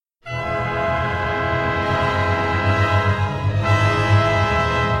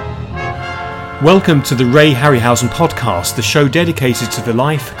Welcome to the Ray Harryhausen podcast, the show dedicated to the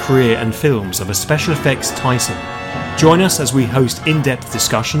life, career and films of a special effects titan. Join us as we host in-depth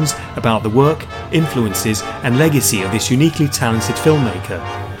discussions about the work, influences and legacy of this uniquely talented filmmaker.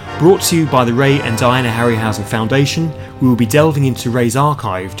 Brought to you by the Ray and Diana Harryhausen Foundation, we will be delving into Ray's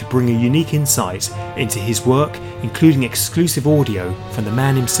archive to bring a unique insight into his work, including exclusive audio from the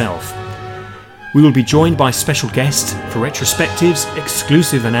man himself. We will be joined by special guests for retrospectives,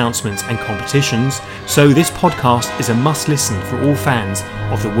 exclusive announcements and competitions, so this podcast is a must-listen for all fans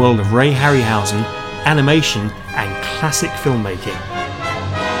of the world of Ray Harryhausen, animation and classic filmmaking.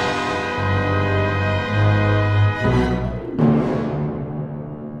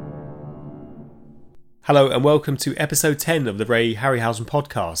 Hello and welcome to episode 10 of the Ray Harryhausen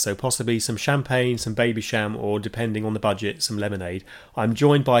podcast, so possibly some champagne, some Babycham, or depending on the budget, some lemonade. I'm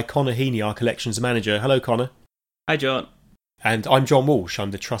joined by Connor Heaney, our collections manager. Hello Connor. Hi John. And I'm John Walsh.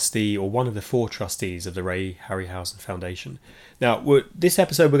 I'm the trustee, or one of the 4 trustees of the Ray Harryhausen Foundation. Now, this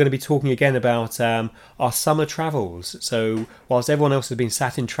episode we're going to be talking again about our summer travels. So whilst everyone else has been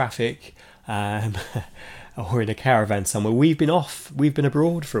sat in traffic or in a caravan somewhere, we've been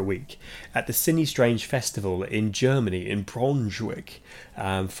abroad for a week at the Cinestrange Festival in Germany, in Braunschweig,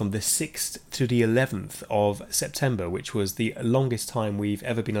 from the 6th to the 11th of September, which was the longest time we've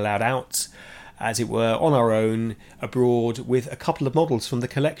ever been allowed out, as it were, on our own, abroad, with a couple of models from the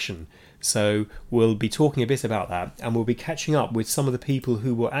collection. So we'll be talking a bit about that, and we'll be catching up with some of the people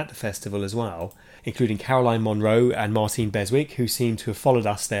who were at the festival as well, including Caroline Munro and Martine Beswick, who seem to have followed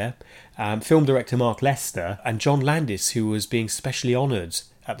us there, film director Mark Lester, and John Landis, who was being specially honoured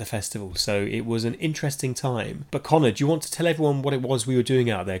at the festival. So it was an interesting time. But Connor, do you want to tell everyone what it was we were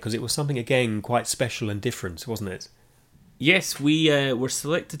doing out there? Because it was something, again, quite special and different, wasn't it? Yes, we were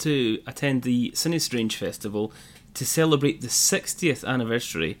selected to attend the Cinestrange Festival to celebrate the 60th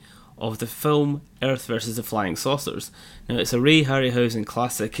anniversary of the film Earth vs. the Flying Saucers. Now, it's a Ray Harryhausen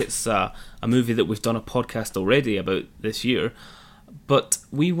classic. It's a movie that we've done a podcast already about this year, but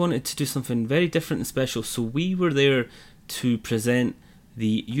we wanted to do something very different and special, so we were there to present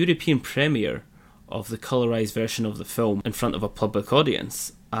the European premiere of the colourized version of the film in front of a public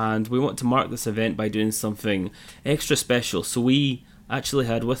audience, and we want to mark this event by doing something extra special. So we actually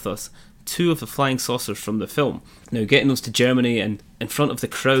had with us 2 of the flying saucers from the film. Now, getting those to Germany and in front of the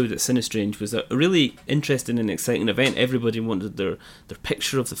crowd at Cinestrange was a really interesting and exciting event. Everybody wanted their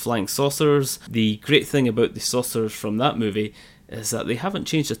picture of the flying saucers. The great thing about the saucers from that movie is that they haven't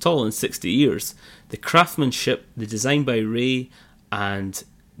changed at all in 60 years. The craftsmanship, the design by Ray, and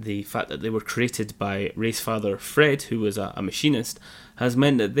the fact that they were created by Ray's father Fred, who was a machinist, has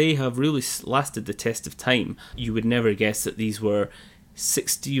meant that they have really lasted the test of time. You would never guess that these were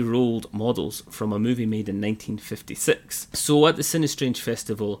 60-year-old models from a movie made in 1956. So at the Cinestrange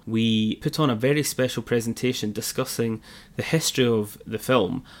Festival, we put on a very special presentation discussing the history of the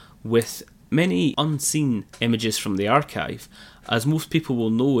film with many unseen images from the archive. As most people will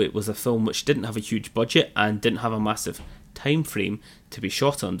know, it was a film which didn't have a huge budget and didn't have a massive time frame to be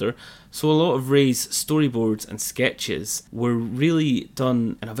shot under, so a lot of Ray's storyboards and sketches were really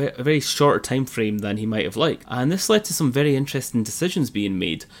done in a very shorter time frame than he might have liked, and this led to some very interesting decisions being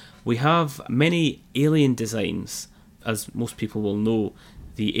made. We have many alien designs. As most people will know,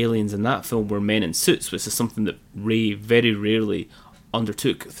 the aliens in that film were men in suits, which is something that Ray very rarely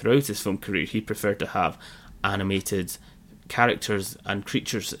undertook throughout his film career. He preferred to have animated characters and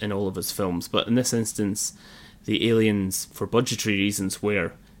creatures in all of his films, but in this instance the aliens, for budgetary reasons,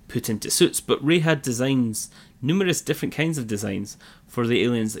 were put into suits. But Ray had designs, numerous different kinds of designs, for the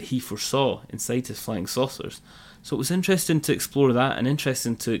aliens that he foresaw inside his flying saucers. So it was interesting to explore that, and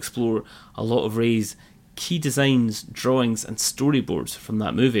interesting to explore a lot of Ray's key designs, drawings and storyboards from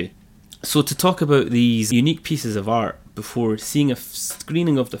that movie. So to talk about these unique pieces of art before seeing a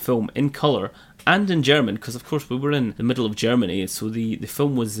screening of the film in colour and in German, because of course we were in the middle of Germany, so the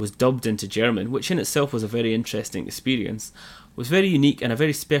film was dubbed into German, which in itself was a very interesting experience. It was very unique and a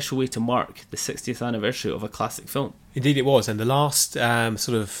very special way to mark the 60th anniversary of a classic film. Indeed it was, and the last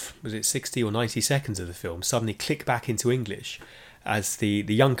was it 60 or 90 seconds of the film suddenly click back into English as the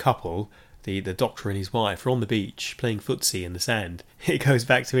young couple, the doctor and his wife, are on the beach playing footsie in the sand. It goes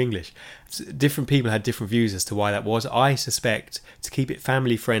back to English. Different people had different views as to why that was. I suspect to keep it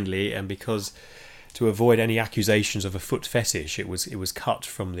family friendly, and because to avoid any accusations of a foot fetish, it was cut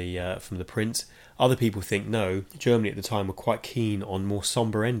from the print. Other people think no, Germany at the time were quite keen on more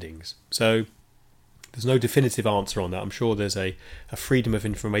sombre endings. So there's no definitive answer on that. I'm sure there's a freedom of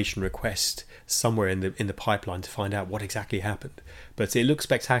information request somewhere in the pipeline to find out what exactly happened. But it looked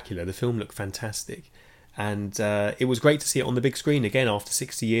spectacular. The film looked fantastic. And it was great to see it on the big screen again after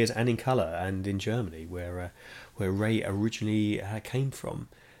 60 years, and in colour, and in Germany, where Ray originally came from.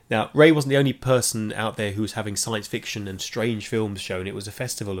 Now, Ray wasn't the only person out there who was having science fiction and strange films shown. It was a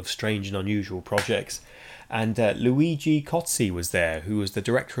festival of strange and unusual projects. And Luigi Cozzi was there, who was the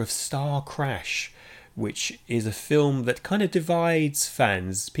director of Starcrash, which is a film that kind of divides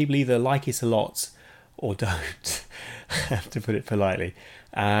fans. People either like it a lot or don't, to put it politely.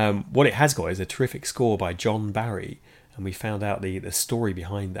 What it has got is a terrific score by John Barry, and we found out the story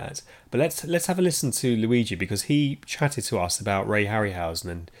behind that. But let's have a listen to Luigi, because he chatted to us about Ray Harryhausen,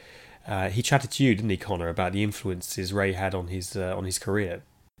 and he chatted to you, didn't he, Connor, about the influences Ray had on his career.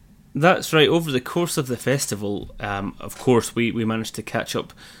 That's right. Over the course of the festival, of course, we managed to catch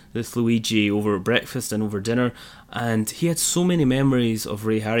up with Luigi over breakfast and over dinner, and he had so many memories of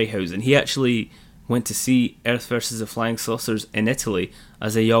Ray Harryhausen. He actually went to see Earth vs. the Flying Saucers in Italy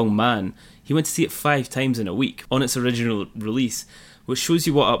as a young man. He went to see it 5 times in a week on its original release, which shows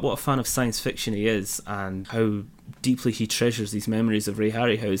you what a fan of science fiction he is, and how deeply he treasures these memories of Ray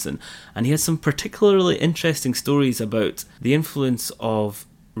Harryhausen. And he has some particularly interesting stories about the influence of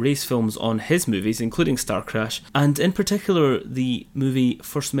Ray's films on his movies, including Starcrash, and in particular the movie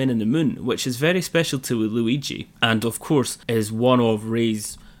First Men in the Moon, which is very special to Luigi, and of course is one of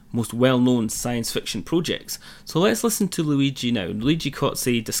Ray's most well-known science fiction projects. So let's listen to Luigi now. Luigi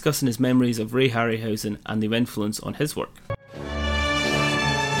Cozzi discussing his memories of Ray Harryhausen and their influence on his work.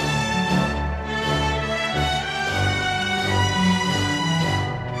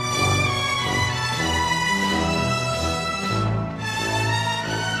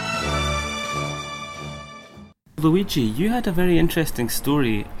 Luigi, you had a very interesting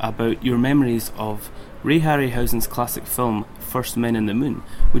story about your memories of Ray Harryhausen's classic film First Men in the Moon.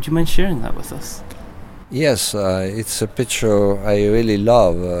 Would you mind sharing that with us? Yes, it's a picture I really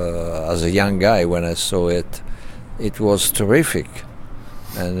love. As a young guy, when I saw it, it was terrific,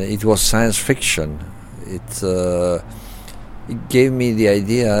 and it was science fiction. It gave me the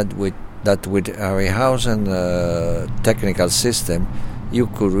idea that with Harryhausen technical system, you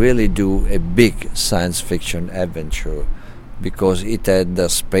could really do a big science fiction adventure, because it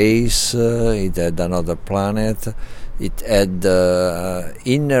had space, it had another planet, it had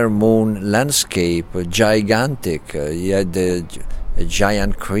inner moon landscape, gigantic. You had a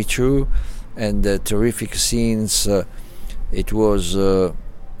giant creature and terrific scenes. It was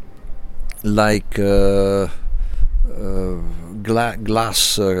like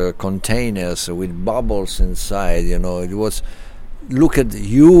glass containers with bubbles inside. It was looked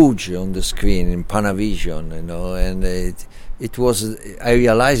huge on the screen in Panavision, and it was. I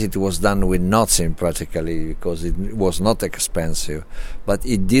realized it was done with nothing practically, because it was not expensive, but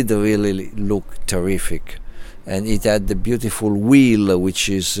it did really look terrific, and it had the beautiful wheel which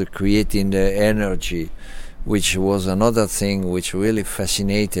is creating the energy, which was another thing which really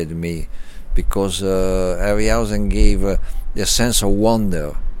fascinated me, because Harryhausen gave a sense of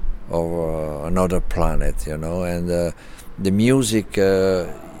wonder of another planet, and the music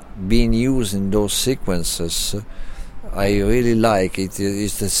being used in those sequences, I really like it.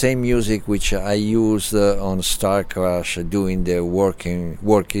 It's the same music which I used on Starcrash doing the working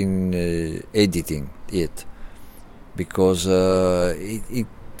editing it, because it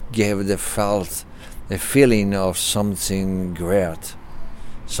gave the feeling of something great,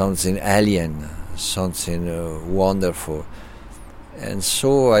 something alien, something wonderful. And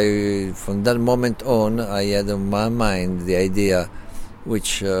so from that moment on, I had in my mind the idea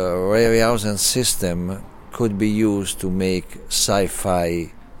which Ray Harryhausen's system could be used to make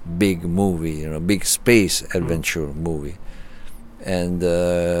sci-fi big movie, big space adventure movie. And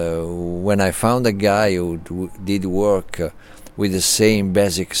when I found a guy who did work with the same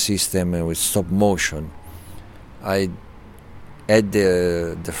basic system and with stop motion, I had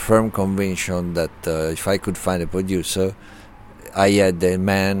the firm conviction that if I could find a producer, I had a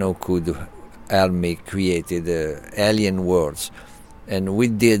man who could help me create the alien worlds. And we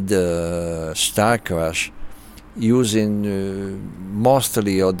did Starcrash using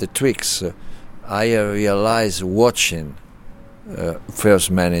mostly of the tricks I realized watching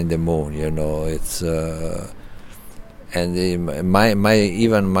First Man in the Moon. It's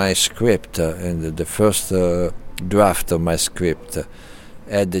and my script and the first draft of my script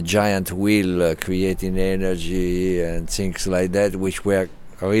had the giant wheel creating energy and things like that, which were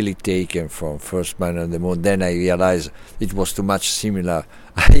really taken from First Man on the Moon. Then I realized it was too much similar.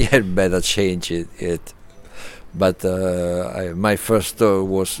 I had better change it. But my first story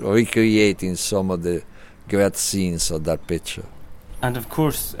was recreating some of the great scenes of that picture. And of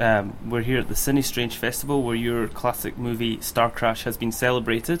course, we're here at the Cinestrange Festival, where your classic movie Starcrash has been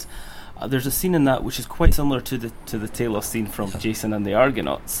celebrated. There's a scene in that which is quite similar to the Talos scene from Jason and the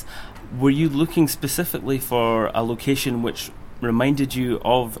Argonauts. Were you looking specifically for a location which reminded you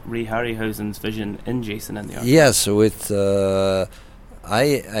of Ray Harryhausen's vision in Jason and the Argonauts? Yes, I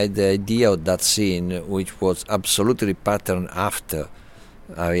had the idea of that scene, which was absolutely patterned after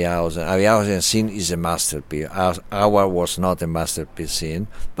Harryhausen. Harryhausen's scene is a masterpiece. Our was not a masterpiece scene,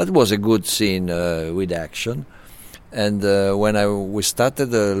 but it was a good scene with action. And when we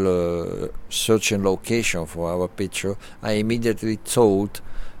started searching location for our picture, I immediately thought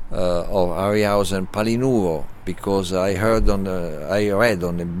of Harryhausen Palinuro, because I read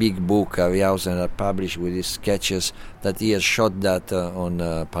on a big book Harryhausen had published with his sketches that he had shot that on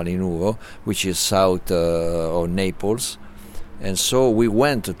Palinuro, which is south of Naples. And so we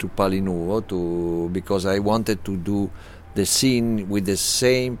went to Palinuro because I wanted to do the scene with the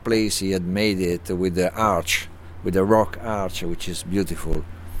same place he had made it, with the arch, with the rock arch, which is beautiful.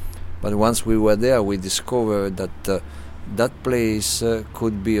 But once we were there, we discovered that that place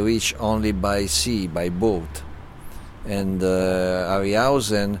could be reached only by sea, by boat. And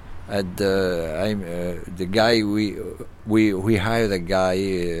Harryhausen had the guy we hired a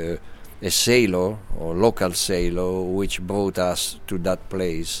guy. A sailor or local sailor which brought us to that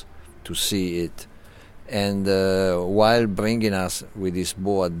place to see it, and while bringing us with his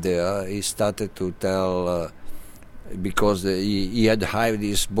boat there, he started to tell because he had hired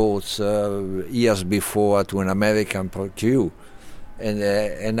these boats years before to an American crew,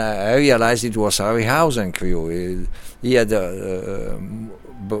 and I realized it was Harryhausen crew. He had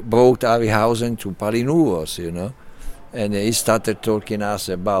brought Harryhausen to Palinuros, you know. And he started talking us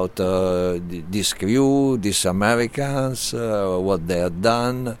about this crew, these Americans, what they had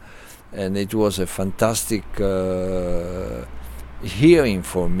done, and it was a fantastic hearing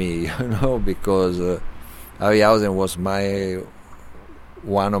for me, you know, because Harryhausen was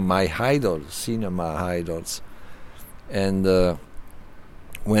one of my idols, cinema idols, and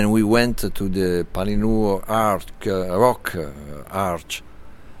when we went to the Palinuro rock arch,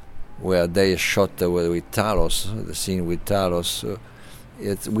 where they shot with Talos, the scene with Talos,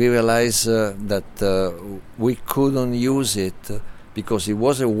 we realized that we couldn't use it because it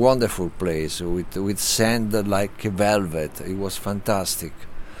was a wonderful place with sand like velvet. It was fantastic.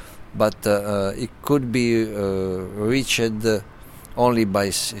 But it could be reached only by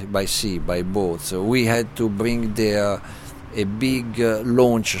sea, by boat. So we had to bring there a big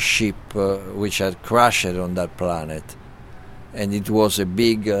launch ship which had crashed on that planet. And it was a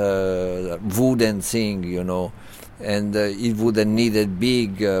big wooden thing, you know, and it would have needed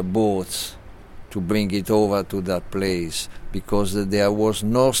big boats to bring it over to that place because there was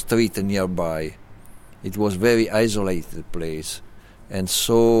no street nearby. It was very isolated place, and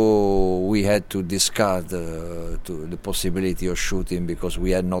so we had to discard the possibility of shooting because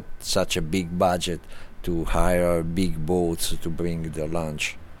we had not such a big budget to hire big boats to bring the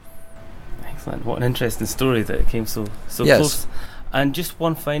lunch. Excellent. What an interesting story that it came so yes. close. And just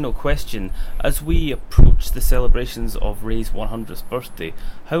one final question. As we approach the celebrations of Ray's 100th birthday,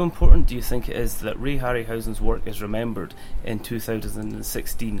 how important do you think it is that Ray Harryhausen's work is remembered in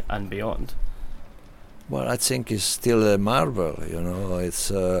 2016 and beyond? Well, I think it's still a marvel, you know. It's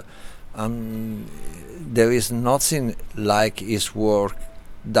there is nothing like his work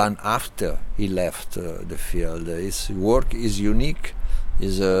done after he left the field. His work is unique.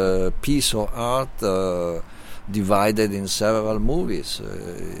 Is a piece of art divided in several movies.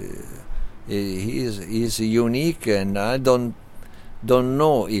 He is unique, and I don't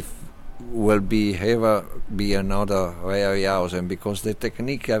know if will ever be another Ray Harryhausen because the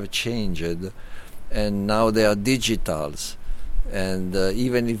technique have changed, and now they are digitals. And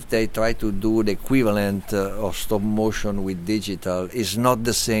even if they try to do the equivalent of stop motion with digital, it's not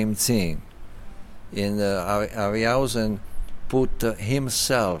the same thing. In Harryhausen put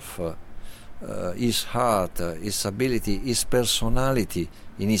himself, his heart, his ability, his personality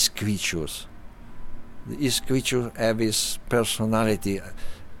in his creatures. His creatures have his personality,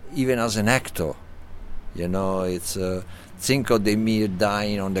 even as an actor. You know, it's think of the Mir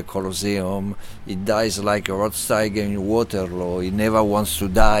dying on the Colosseum. He dies like a Rothsteiger in Waterloo. He never wants to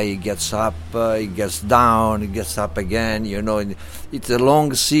die. He gets up, he gets down, he gets up again. You know, it's a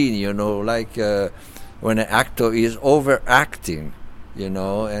long scene. You know, like. When an actor is overacting, you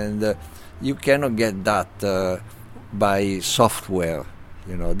know, and you cannot get that by software,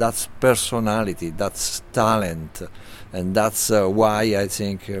 you know. That's personality, that's talent, and that's why I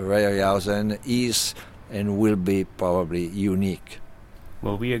think Ray Harryhausen is and will be probably unique.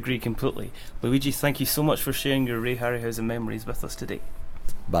 Well, we agree completely. Luigi, thank you so much for sharing your Ray Harryhausen memories with us today.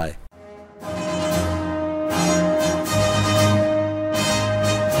 Bye.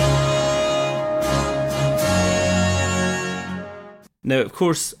 Now, of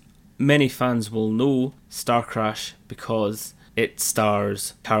course, many fans will know Starcrash because it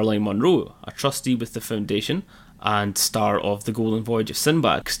stars Caroline Munro, a trustee with the foundation and star of The Golden Voyage of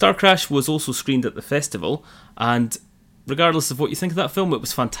Sinbad. Starcrash was also screened at the festival, and regardless of what you think of that film, it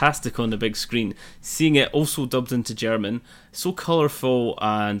was fantastic on the big screen. Seeing it also dubbed into German, so colourful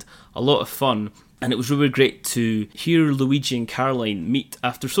and a lot of fun. And it was really great to hear Luigi and Caroline meet.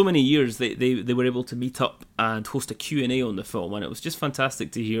 After so many years, they were able to meet up and host a Q&A on the film. And it was just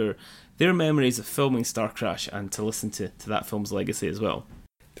fantastic to hear their memories of filming Starcrash and to listen to that film's legacy as well.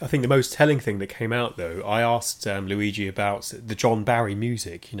 I think the most telling thing that came out, though, I asked Luigi about the John Barry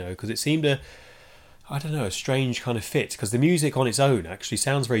music, because it seemed a strange kind of fit, because the music on its own actually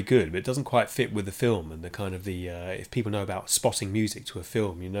sounds very good, but it doesn't quite fit with the film and the kind of if people know about spotting music to a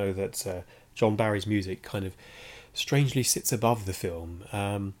film, you know that John Barry's music kind of strangely sits above the film.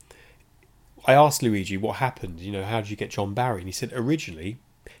 I asked Luigi what happened, how did you get John Barry? And he said originally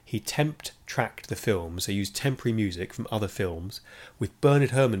he temp-tracked the film, so used temporary music from other films with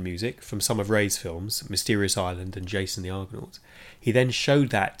Bernard Herrmann music from some of Ray's films, Mysterious Island and Jason the Argonaut. He then showed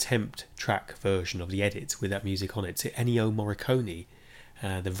that temp-track version of the edit with that music on it to Ennio Morricone,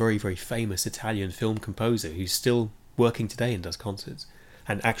 the very, very famous Italian film composer who's still working today and does concerts,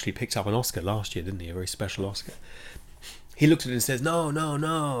 and actually picked up an Oscar last year, didn't he? A very special Oscar. He looked at it and says,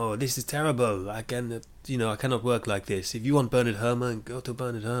 no, this is terrible. I cannot work like this. If you want Bernard Herrmann, go to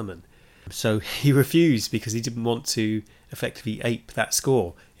Bernard Herrmann. So he refused because he didn't want to effectively ape that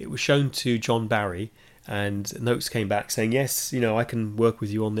score. It was shown to John Barry, and notes came back saying, yes, I can work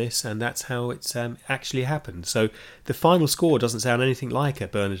with you on this, and that's how it's actually happened. So the final score doesn't sound anything like a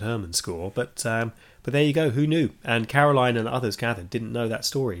Bernard Herrmann score, but there you go, who knew? And Caroline and others gathered didn't know that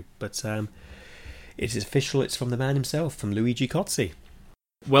story, but it is official, it's from the man himself, from Luigi Cozzi.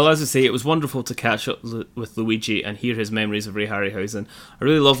 Well, as I say, it was wonderful to catch up with Luigi and hear his memories of Ray Harryhausen. A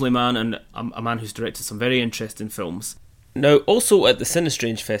really lovely man, and a man who's directed some very interesting films. Now, also at the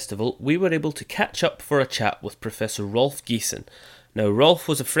Cinestrange Festival, we were able to catch up for a chat with Professor Rolf Giesen. Now, Rolf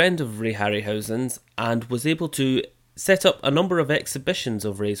was a friend of Ray Harryhausen's and was able to set up a number of exhibitions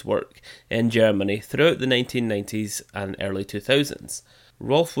of Ray's work in Germany throughout the 1990s and early 2000s.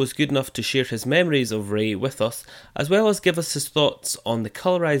 Rolf was good enough to share his memories of Ray with us, as well as give us his thoughts on the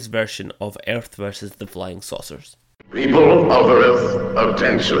colourized version of Earth versus the Flying Saucers. People of Earth,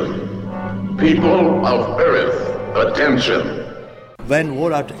 attention. People of Earth, attention. When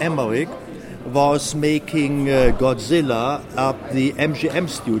Roland Emmerich was making Godzilla at the MGM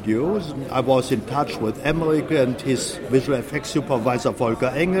studios, I was in touch with Emmerich and his visual effects supervisor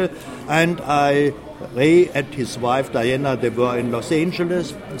Volker Engel, and Ray and his wife Diana, they were in Los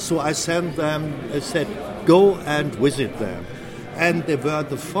Angeles, so I sent them, I said, go and visit them. And they were at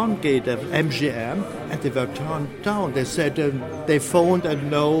the front gate of MGM, and they were turned down. They said they phoned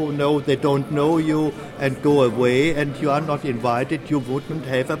and no, they don't know you, and go away, and you are not invited, you wouldn't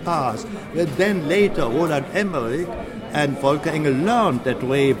have a pass. And then later, Roland Emmerich and Volker Engel learned that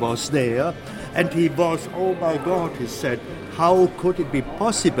Ray was there, and he was, oh my God, he said, how could it be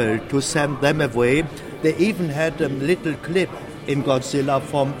possible to send them away? They even had a little clip in Godzilla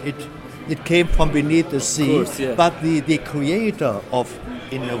from it. It came from beneath the sea, of course, yeah. But the creator of,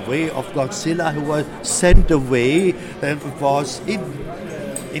 in a way, of Godzilla who was sent away was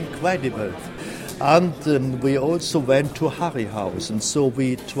incredible. And we also went to Harryhausen, so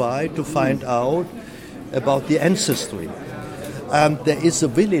we tried to find out about the ancestry. There is a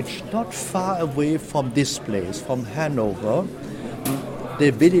village not far away from this place, from Hanover, the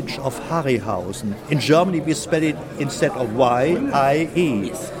village of Harryhausen. In Germany we spell it instead of Y-I-E.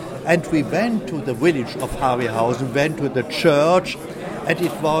 Yes. And we went to the village of Harryhausen, went to the church, and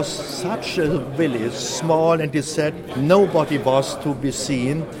it was such a village, small, and he said nobody was to be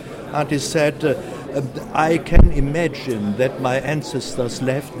seen. And he said, I can imagine that my ancestors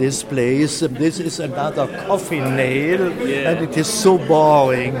left this place. This is another coffin nail, and it is so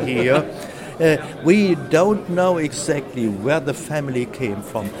boring here. We don't know exactly where the family came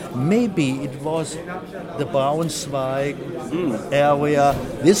from. Maybe it was the Braunschweig area.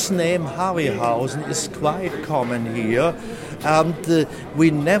 This name Harryhausen is quite common here. And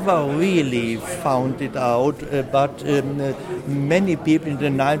we never really found it out, but many people in the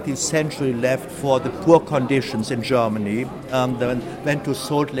 19th century left for the poor conditions in Germany. They went to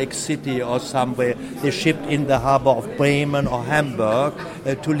Salt Lake City or somewhere. They shipped in the harbor of Bremen or Hamburg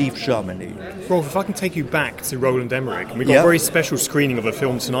to leave Germany. Rolf, if I can take you back to Roland Emmerich, and we've got a very special screening of a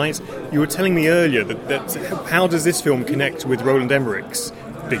film tonight. You were telling me earlier that how does this film connect with Roland Emmerich's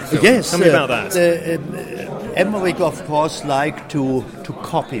big film? Yes, tell me about that. Emmerich, of course, liked to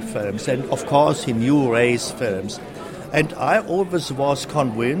copy films, and of course he knew Ray's films. And I always was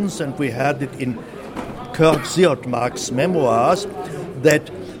convinced, and we had it in Kurt Siodmak's memoirs,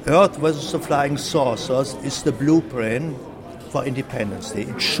 that Earth vs. the Flying Saucers is the blueprint for Independence Day.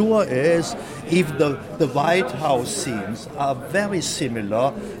 It sure is. Even the White House scenes are very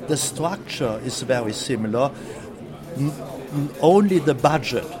similar, the structure is very similar. Only the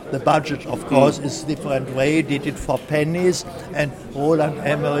budget, of course, is different. Ray did it for pennies, and Roland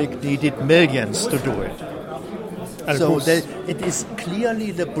Emmerich needed millions to do it. And so it is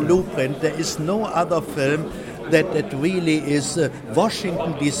clearly the blueprint. There is no other film that really is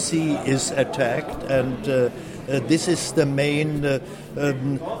Washington D.C. is attacked, and this is the main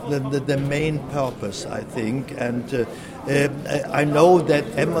the main purpose, I think. And I know that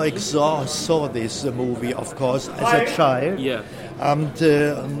Emmerich saw this movie, of course, as a child. Yeah. And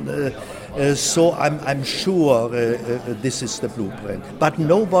so I'm sure this is the blueprint. But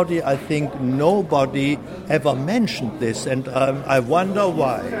nobody ever mentioned this, and I wonder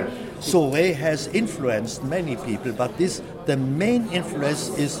why. So Ray has influenced many people, but the main influence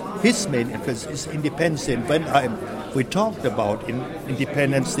is Independence Day. When we talked about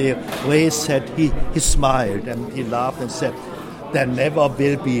Independence Day, Ray said he smiled and he laughed and said, "There never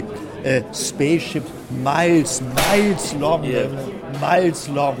will be a spaceship miles long.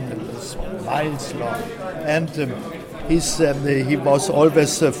 And he was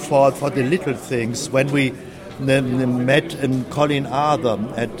always for the little things. When we met Colin Arthur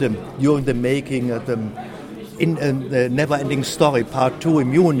during the making of the Never Ending Story Part 2 in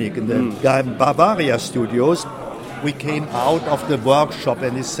Munich in the Bavaria studios, we came out of the workshop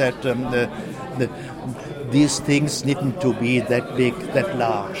and he said these things needn't to be that big, that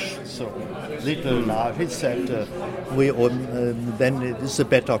large. So large. He said then it is a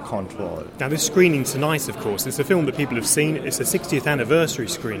better control. Now this screening tonight, of course, it's a film that people have seen. It's a 60th anniversary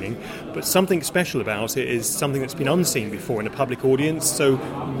screening, but something special about it is something that's been unseen before in a public audience. So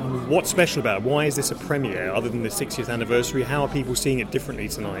what's special about it? Why is this a premiere other than the 60th anniversary? How are people seeing it differently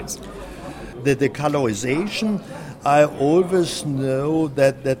tonight? The colorization, I always know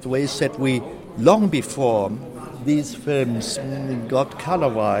that Ray said long before these films got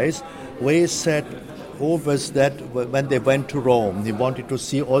colorized, Ray said always that when they went to Rome, he wanted to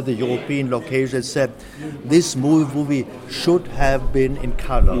see all the European locations, said this movie should have been in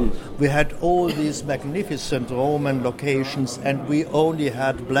color. We had all these magnificent Roman locations and we only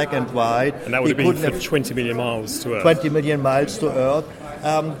had black and white. And that would have been for 20 million miles to Earth. 20 million miles to Earth.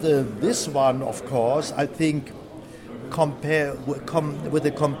 This one, of course, I think, with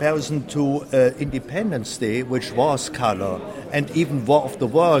a comparison to Independence Day, which was color, and even War of the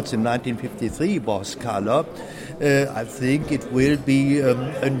Worlds in 1953 was color, I think it will be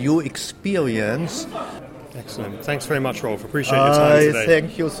a new experience. Excellent. Thanks very much, Rolf. Appreciate your time today.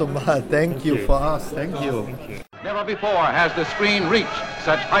 Thank you so much. Thank you for us. Thank you. Never before has the screen reached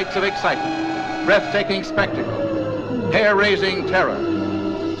such heights of excitement, breathtaking spectacle, hair-raising terror.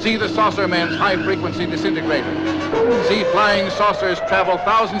 See the saucer men's high-frequency disintegrators. See flying saucers travel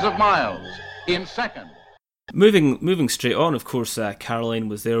thousands of miles in seconds. Moving straight on, of course, Caroline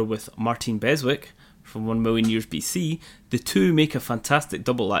was there with Martine Beswick from 1 Million Years BC. The two make a fantastic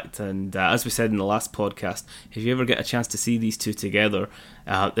double act, and as we said in the last podcast, if you ever get a chance to see these two together,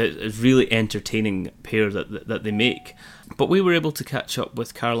 it's a really entertaining pair that they make. But we were able to catch up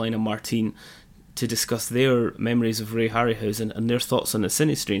with Caroline and Martine to discuss their memories of Ray Harryhausen and their thoughts on the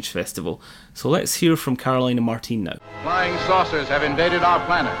Cinestrange Festival. So let's hear from Caroline and Martine now. Flying saucers have invaded our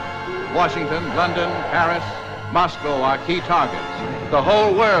planet. Washington, London, Paris, Moscow are key targets. The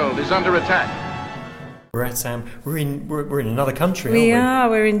whole world is under attack. We're in another country, we are.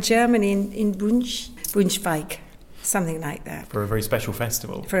 We're in Germany, in Braunschweig, something like that. For a very special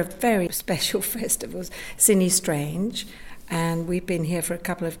festival. For a very special festival, Cinestrange. And we've been here for a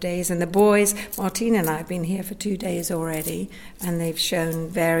couple of days. And the boys, Martine and I, have been here for 2 days already. And they've shown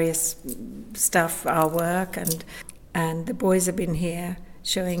various stuff, our work. And the boys have been here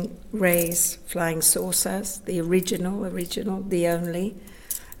showing Ray's flying saucers, the original, the only,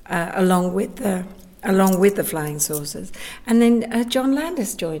 along with the flying saucers. And then John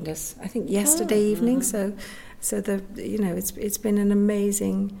Landis joined us, I think, yesterday evening. So So it's been an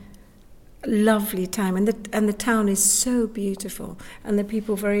amazing, lovely time, and the town is so beautiful, and the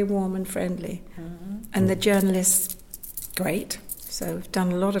people very warm and friendly, and the journalists great. So we've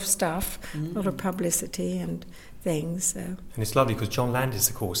done a lot of stuff, a lot of publicity and things. So. And it's lovely because John Landis,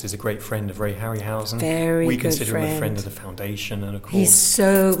 of course, is a great friend of Ray Harryhausen. Very we good consider friend. him a friend of the foundation, and of course he's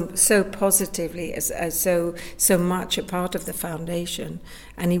so positively so much a part of the foundation.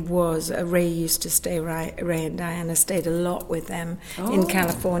 And he was. Ray used to stay. Ray and Diana stayed a lot with them in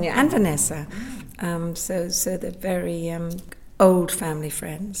California, and Vanessa. So they're very old family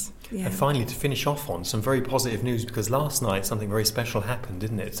friends. Yeah. And finally, to finish off on some very positive news, because last night something very special happened,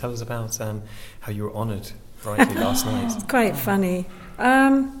 didn't it? Tell us about how you were honoured rightly last night. It's quite funny.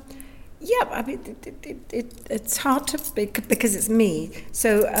 Yeah, I mean, it's hard to because it's me.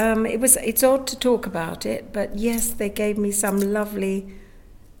 So it's odd to talk about it, but yes, they gave me some lovely,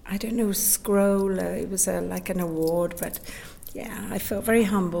 I don't know, scroll. It was like an award, but yeah, I felt very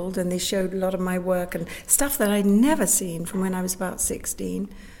humbled, and they showed a lot of my work and stuff that I'd never seen from when I was about 16.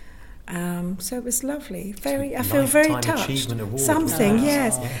 So it was lovely. I feel very touched. Achievement Award, something,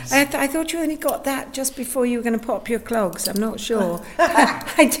 yes. Yes. I thought you only got that just before you were going to pop your clogs. I'm not sure.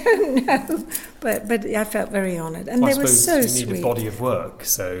 I don't know, but I felt very honoured, and they were so sweet. You need a body of work,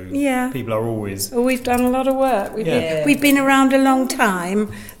 so people are always. Well, we've done a lot of work. We've been around a long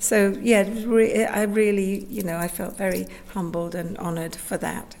time, so yeah. I really, I felt very humbled and honoured for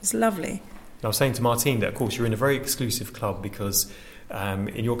that. It's lovely. I was saying to Martine that, of course, you're in a very exclusive club because.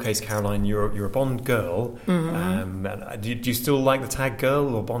 In your case, Caroline, you're a Bond girl. Do you still like the tag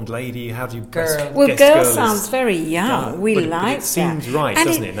girl or Bond lady? How do you girl? Well, girl sounds very young. We like that. It seems right,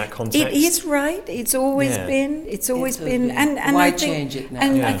 doesn't it, in that context? It is right. It's always been. It's always been. And why I think, change it now?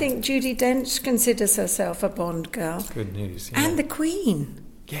 And I think Judi Dench considers herself a Bond girl. Good news. Yeah. And the Queen.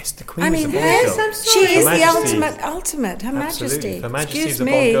 Yes, the Queen is a Bond girl. She is the ultimate. Her Majesty. Her Majesty is a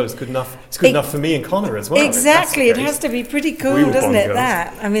Bond girl. It's good enough. It's good enough for me and Connor as well. Exactly. It has to be pretty cool, doesn't it?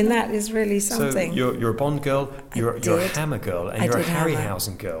 That. I mean, that is really something. So you're a Bond girl. You're a Hammer girl, and you're a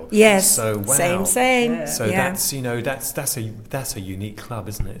Harryhausen girl. Yes. So wow. Same. Yeah. So that's a unique club,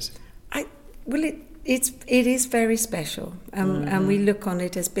 isn't it? It is very special, and we look on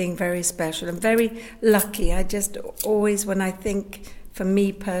it as being very special and very lucky. I just always, when I think. For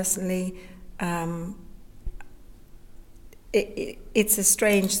me personally, it's a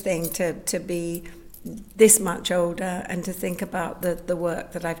strange thing to be this much older and to think about the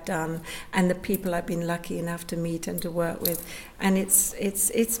work that I've done and the people I've been lucky enough to meet and to work with, and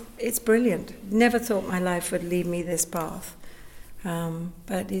it's brilliant. Never thought my life would lead me this path.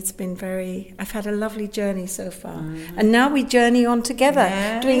 But it's been I've had a lovely journey so far. And now we journey on together,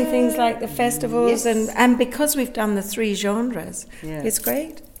 doing things like the festivals, and because we've done the 3 genres, it's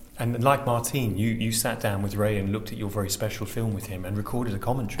great. And like Martine, you sat down with Ray and looked at your very special film with him and recorded a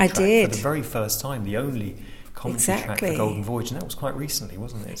commentary track did. For the very first time, the only commentary track for Golden Voyage, and that was quite recently,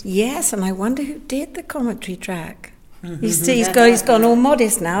 wasn't it? Yes, and I wonder who did the commentary track. He's gone all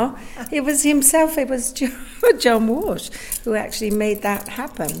modest now. It was himself. It was John Walsh who actually made that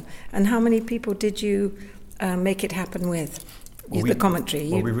happen. And how many people did you make it happen with? The commentary.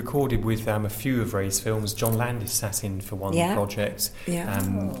 We recorded with a few of Ray's films. John Landis sat in for one project.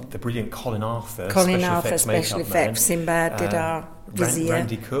 The brilliant Colin Arthur, special effects. Sinbad did our Vizier.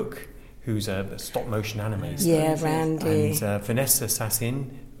 Randy Cook, who's a stop motion animator. Yeah, Randy. And Vanessa sat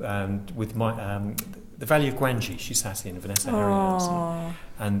in with The Valley of Guanji. She sat in, Vanessa Harryhausen.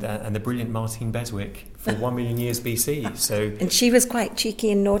 And the brilliant Martine Beswick for 1 million years BC. So, and she was quite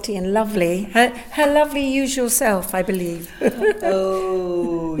cheeky and naughty and lovely. Her lovely usual self, I believe.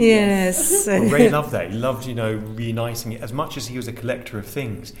 Oh, yes. Well, Ray loved that. He loved, reuniting it. As much as he was a collector of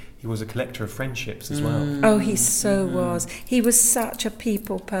things, he was a collector of friendships as well. Oh, he so was. He was such a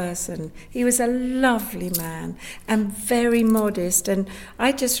people person. He was a lovely man and very modest. And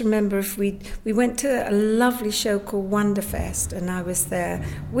I just remember we went to a lovely show called Wonderfest, and I was there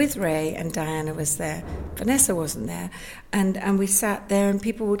with Ray, and Diana was there. Vanessa wasn't there. And we sat there, and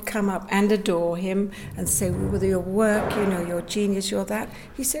people would come up and adore him and say, well, your work, you're a genius, you're that.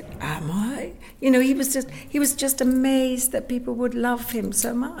 He said, am I? He was just amazed that people would love him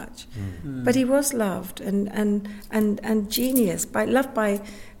so much. But he was loved and genius, loved by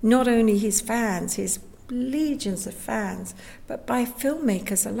not only his fans, his legions of fans, but by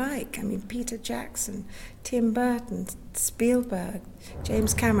filmmakers alike. I mean, Peter Jackson, Tim Burton, Spielberg,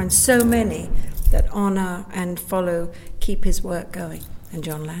 James Cameron, so many that honour and keep his work going. and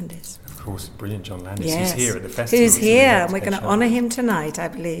John Landis. Of course, brilliant John Landis, Yes. who's here at the festival. Who's so we here, get and we're going catch to up. honour him tonight, I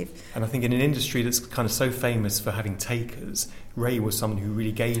believe. And I think in an industry that's kind of so famous for having takers, Ray was someone who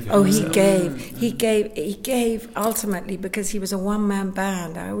really gave it. Oh, he gave ultimately, because he was a one-man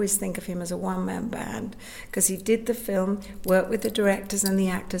band. I always think of him as a one-man band, because he did the film, worked with the directors and the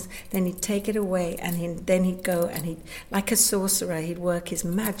actors, then he'd take it away, and then he'd go and he'd, like a sorcerer, he'd work his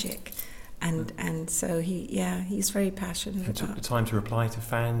magic. And so he's very passionate And took about the time to reply to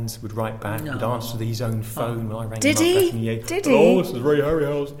fans, would write back, would answer his own phone when I rang Did him he? up back in the 80s. Did Oh, he? this is Ray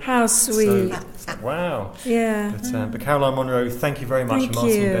Harryhausen. How sweet. So, wow. Yeah. But Caroline Munro, thank you very much. Thank And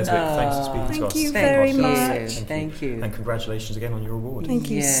Martine you. Beswick, thanks for speaking to Thank us. you Thank very you. much. Thank you. And congratulations again on your award. Thank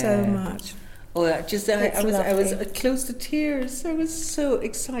you so much. Oh, I was lovely. close to tears. I was so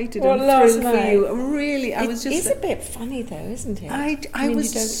excited Well, and last thrilled for night. you. I was just. It's a bit funny though, isn't it? I mean,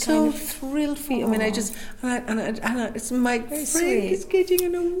 was you don't so kind of- thrilled for you. I mean, I just and it's my Very friend sweet. is getting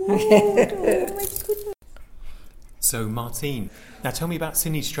an award. Oh my goodness. So, Martine, now tell me about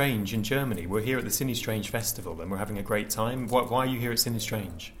Cinestrange in Germany. We're here at the Cinestrange Festival and we're having a great time. Why are you here at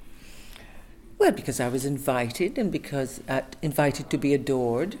Cinestrange? Well, because I was invited, and because invited to be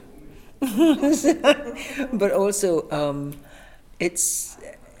adored. But also, it's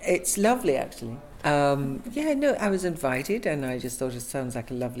lovely actually. I was invited, and I just thought it sounds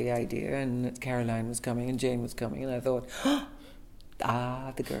like a lovely idea. And Caroline was coming, and Jane was coming, and I thought,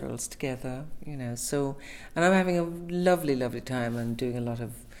 the girls together, So, and I'm having a lovely, lovely time. I'm doing a lot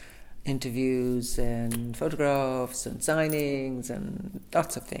of interviews and photographs and signings and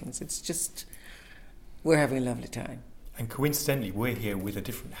lots of things. It's just, we're having a lovely time. And coincidentally, we're here with a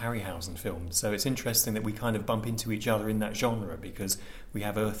different Harryhausen film, so it's interesting that we kind of bump into each other in that genre because we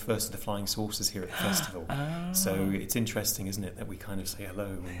have Earth versus the Flying Saucers here at the festival. So it's interesting, isn't it, that we kind of say hello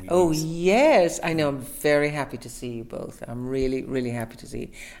when we meet. Yes, I know. I'm very happy to see you both. I'm really, really happy to see you.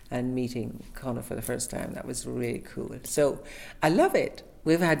 And meeting Connor for the first time, that was really cool. So I love it.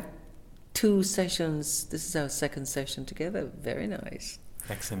 We've had 2 sessions. This is our second session together. Very nice.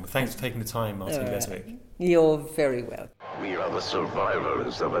 Excellent. Well, thanks for taking the time, Martine Beswick. You're very welcome. We are the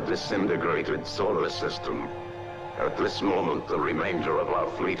survivors of a disintegrated solar system. At this moment, the remainder of our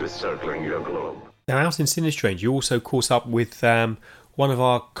fleet is circling your globe. Now, out in Cinestrange, you also caught up with one of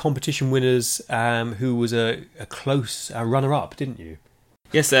our competition winners who was a close runner-up, didn't you?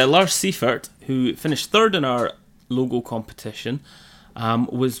 Yes, Lars Seiffert, who finished 3rd in our logo competition,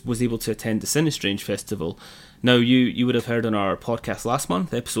 was able to attend the Cinestrange Festival. Now, you would have heard on our podcast last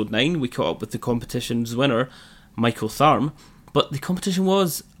month, episode 9, we caught up with the competition's winner, Michael Tharm, but the competition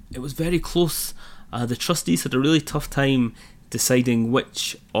was very close. The trustees had a really tough time deciding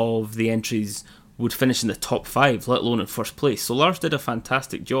which of the entries would finish in the top 5, let alone in first place. So Lars did a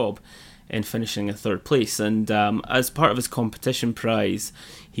fantastic job in finishing in 3rd place, and as part of his competition prize,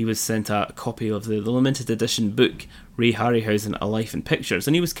 he was sent a copy of the limited edition book Ray Harryhausen, A Life in Pictures,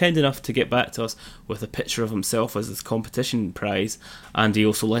 and he was kind enough to get back to us with a picture of himself as his competition prize, and he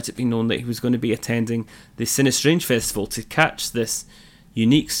also let it be known that he was going to be attending the Cinestrange Festival to catch this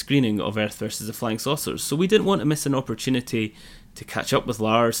unique screening of Earth versus the Flying Saucers. So we didn't want to miss an opportunity to catch up with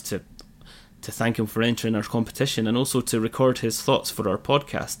Lars, to thank him for entering our competition, and also to record his thoughts for our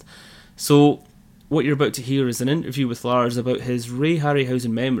podcast. So what you're about to hear is an interview with Lars about his Ray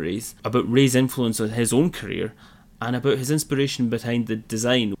Harryhausen memories, about Ray's influence on his own career, and about his inspiration behind the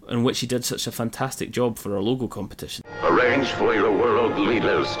design in which he did such a fantastic job for our logo competition. Arrange for your world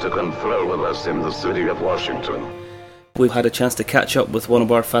leaders to confer with us in the city of Washington. We've had a chance to catch up with one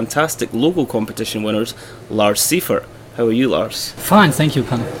of our fantastic logo competition winners, Lars Seiffert. How are you, Lars? Fine, thank you,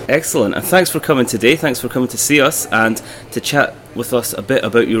 Connor. Excellent, and thanks for coming today. Thanks for coming to see us and to chat with us a bit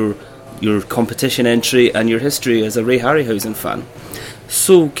about your competition entry and your history as a Ray Harryhausen fan.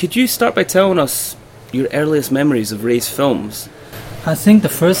 So, could you start by telling us your earliest memories of Ray's films? I think the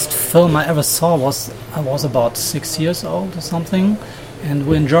first film I ever saw I was about 6 years old or something, and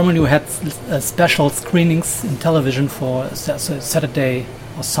in Germany we had special screenings in television for Saturday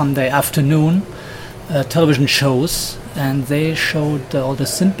or Sunday afternoon television shows, and they showed all the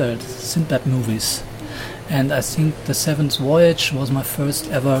Sinbad movies, and I think The Seventh Voyage was my first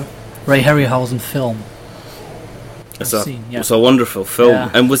ever Ray Harryhausen film. It's a wonderful film. Yeah,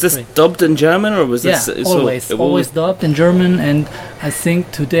 and was this great. Dubbed in German, or was this? Always dubbed in German. And I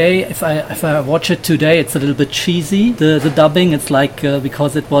think today, if I watch it today, it's a little bit cheesy. The dubbing, it's like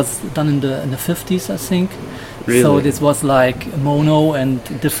because it was done in the 50s, I think. Really? So this was like mono and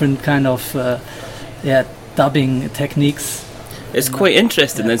different kind of dubbing techniques. It's quite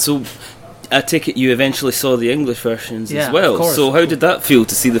interesting. Yeah. And so, I take it you eventually saw the English versions as well. Of course. So how did that feel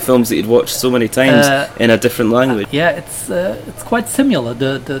to see the films that you'd watched so many times in a different language? Yeah, it's quite similar.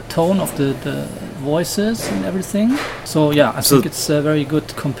 The tone of the voices and everything. So yeah, I think it's very good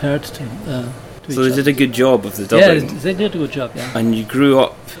compared to. So they did a good job of the dubbing. Yeah, they did a good job. Yeah. And you grew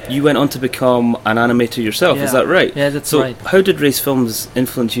up. You went on to become an animator yourself. Is that right? Yeah, that's right. So how did Ray's films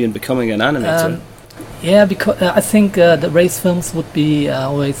influence you in becoming an animator? Yeah, because I think the Ray's films would be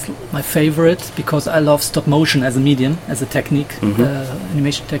always my favorite because I love stop motion as a medium, as a technique,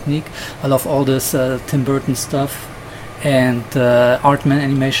 animation technique. I love all this Tim Burton stuff and Artman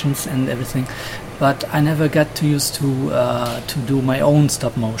animations and everything. But I never got to used to do my own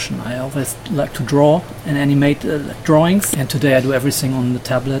stop motion. I always like to draw and animate drawings. And today I do everything on the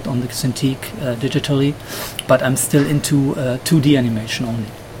tablet, on the Cintiq, digitally. But I'm still into 2D animation only.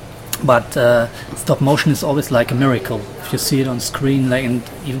 But stop motion is always like a miracle. If you see it on screen, like, and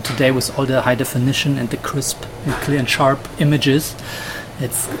even today with all the high definition and the crisp and clear and sharp images,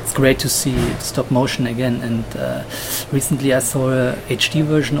 it's great to see stop motion again. And recently I saw a HD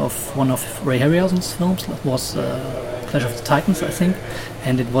version of one of Ray Harryhausen's films. That was Clash of the Titans, I think,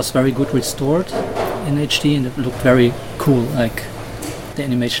 and it was very good restored in HD, and it looked very cool. Like, the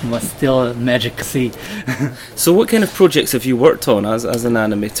animation was still magic to see. So what kind of projects have you worked on as an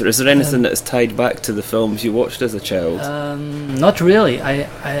animator? Is there anything that is tied back to the films you watched as a child? Not really. I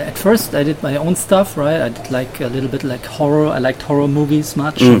at first I did my own stuff, right? I did like a little bit like horror. I liked horror movies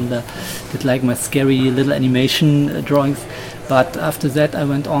much, and did like my scary little animation drawings. But after that I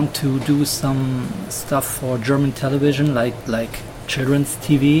went on to do some stuff for German television, like children's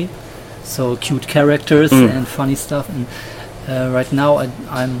TV, so cute characters and funny stuff. And right now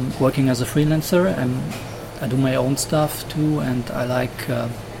I'm working as a freelancer. I do my own stuff too, and I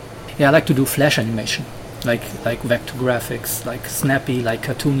like to do flash animation, like vector graphics, like snappy, like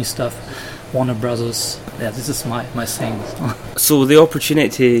cartoony stuff. Warner Brothers. Yeah, this is my thing. So the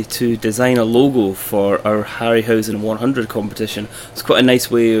opportunity to design a logo for our Harryhausen 100 competition is quite a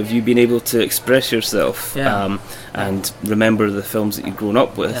nice way of you being able to express yourself and remember the films that you've grown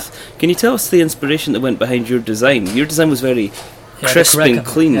up with. Yeah. Can you tell us the inspiration that went behind your design? Your design was very crisp and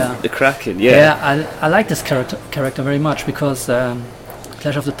clean. Yeah. The Kraken, Yeah, I like this character very much because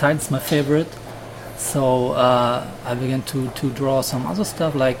Clash of the Titans is my favorite. So I began to draw some other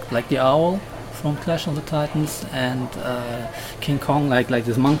stuff like the owl from Clash of the Titans and King Kong, like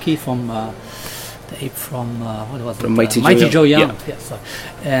this monkey from the ape from what was it? From Mighty Joe Young. Yeah. Yes,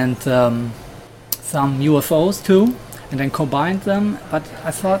 and some UFOs too, and then combined them. But I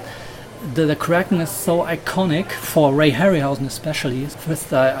thought the Kraken is so iconic for Ray Harryhausen especially.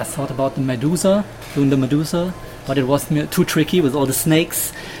 First I thought about the Medusa, doing the Medusa, but it was too tricky with all the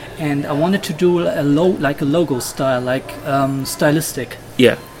snakes. And I wanted to do a logo style, like stylistic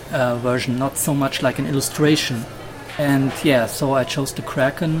version, not so much like an illustration. And so I chose the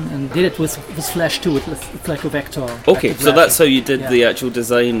Kraken and did it with Flash too. It's like a vector. Okay, so that's how you did the actual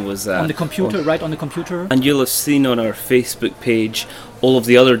design, was on the computer, right on the computer. And you'll have seen on our Facebook page all of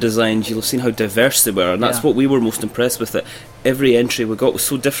the other designs. You'll have seen how diverse they were, and that's what we were most impressed with. That every entry we got was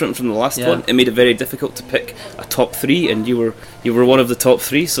so different from the last one. It made it very difficult to pick a top three, and you were one of the top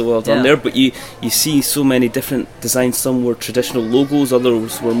three, so well done there. But you see so many different designs. Some were traditional logos,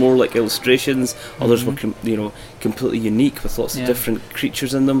 others were more like illustrations, others were completely unique with lots of different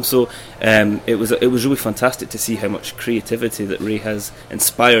creatures in them. So it was really fantastic to see how much creativity that Ray has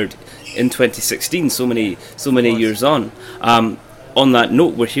inspired in 2016, so many years on. On that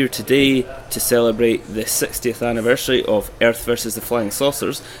note, we're here today to celebrate the 60th anniversary of Earth versus the Flying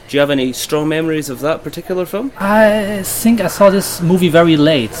Saucers. Do you have any strong memories of that particular film? I think I saw this movie very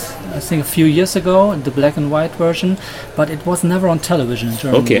late. I think a few years ago, the black and white version, but it was never on television in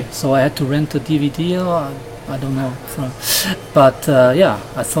Germany. Okay. So I had to rent a DVD or I don't know. But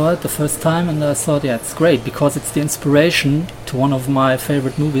I saw it the first time and I thought, it's great because it's the inspiration to one of my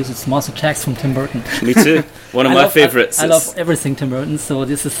favorite movies. It's Mars Attacks from Tim Burton. Me too. One of my favourites. I love everything Tim Burton, so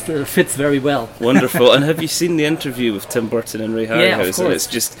this fits very well. Wonderful. And have you seen the interview with Tim Burton and Ray Harryhausen? Yeah, of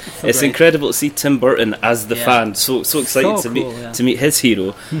course. It's incredible to see Tim Burton as the fan. So excited to meet his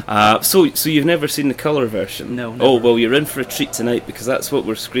hero. So you've never seen the colour version? No. Never. Oh well, you're in for a treat tonight because that's what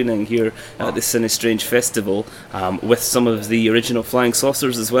we're screening here at the Cinestrange Festival with some of the original Flying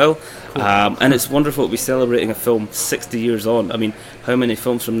Saucers as well. Cool. And it's wonderful to be celebrating a film 60 years on. I mean, how many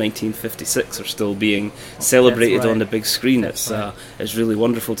films from 1956 are still being celebrated on the big screen? It's really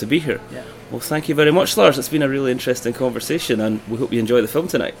wonderful to be here. Yeah. Well, thank you very much, Lars. It's been a really interesting conversation, and we hope you enjoy the film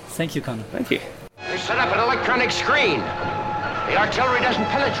tonight. Thank you, Connor. Thank you. They set up an electronic screen. The artillery doesn't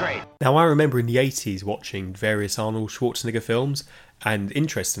penetrate. Now, I remember in the 80s watching various Arnold Schwarzenegger films, and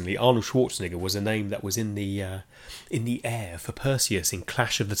interestingly, Arnold Schwarzenegger was a name that was in the air for Perseus in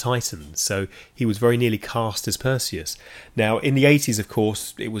Clash of the Titans, so he was very nearly cast as Perseus. Now, in the 80s, of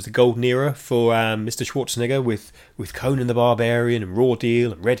course, it was the golden era for Mr. Schwarzenegger with Conan the Barbarian and Raw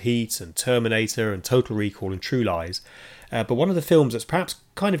Deal and Red Heat and Terminator and Total Recall and True Lies. But one of the films that's perhaps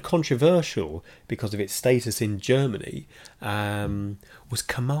kind of controversial because of its status in Germany was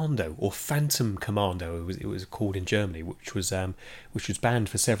Commando, or Phantom Commando, it was called in Germany, which was banned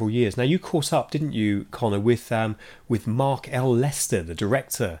for several years. Now, you caught up, didn't you, Connor, with Mark L. Lester, the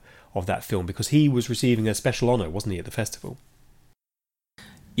director of that film, because he was receiving a special honour, wasn't he, at the festival?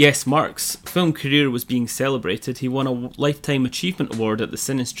 Yes, Mark's film career was being celebrated. He won a Lifetime Achievement Award at the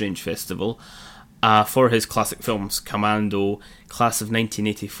Cinestrange Festival for his classic films Commando, Class of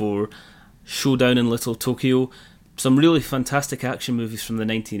 1984, Showdown in Little Tokyo, some really fantastic action movies from the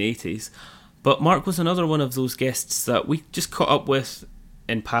 1980s. But Mark was another one of those guests that we just caught up with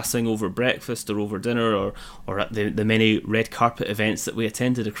in passing over breakfast or over dinner or at the many red carpet events that we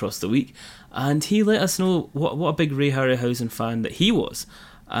attended across the week. And he let us know what a big Ray Harryhausen fan that he was.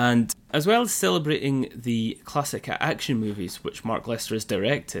 And as well as celebrating the classic action movies which Mark Lester has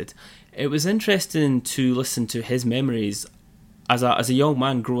directed, it was interesting to listen to his memories as a young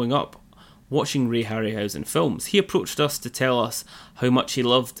man growing up watching Ray Harryhausen films. He approached us to tell us how much he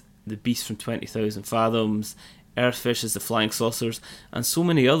loved The Beast from 20,000 Fathoms, Earth vs. the Flying Saucers, and so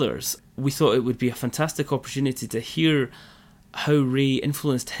many others. We thought it would be a fantastic opportunity to hear how Ray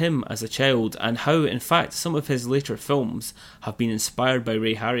influenced him as a child, and how, in fact, some of his later films have been inspired by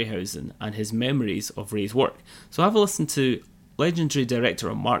Ray Harryhausen and his memories of Ray's work. So have a listen to legendary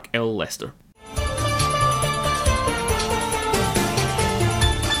director Mark L. Lester.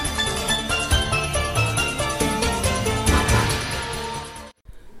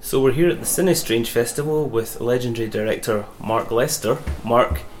 So we're here at the Cinestrange Festival with legendary director Mark Lester.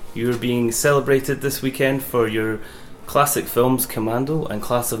 Mark, you're being celebrated this weekend for your classic films Commando and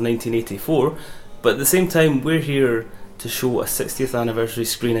Class of 1984, but at the same time we're here to show a 60th anniversary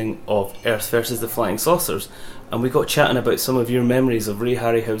screening of Earth vs. the Flying Saucers, and we got chatting about some of your memories of Ray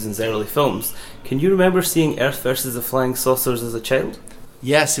Harryhausen's early films. Can you remember seeing Earth vs. the Flying Saucers as a child?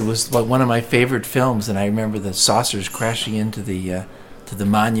 Yes, it was one of my favorite films, and I remember the saucers crashing into the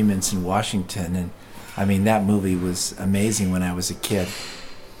monuments in Washington, and I mean, that movie was amazing when I was a kid.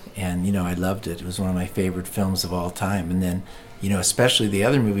 And, you know, I loved it. It was one of my favorite films of all time. And then, you know, especially the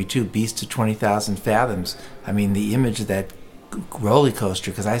other movie, too, Beast of 20,000 Fathoms. I mean, the image of that roller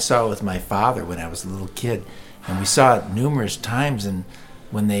coaster, because I saw it with my father when I was a little kid. And we saw it numerous times. And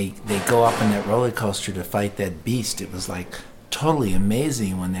when they go up on that roller coaster to fight that beast, it was, like, totally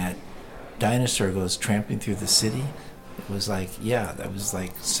amazing when that dinosaur goes tramping through the city. It was like, yeah, that was,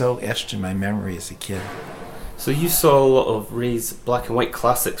 like, so etched in my memory as a kid. So you saw a lot of Ray's black and white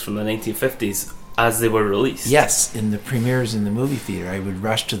classics from the 1950s as they were released? Yes, in the premieres in the movie theater. I would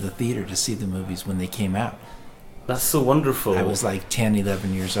rush to the theater to see the movies when they came out. That's so wonderful. I was like 10,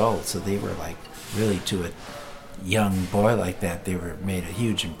 11 years old, so they were like, really, to a young boy like that, they made a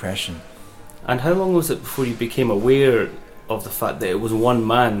huge impression. And how long was it before you became aware of the fact that it was one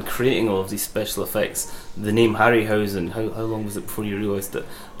man creating all of these special effects? The name Harryhausen, how long was it before you realised that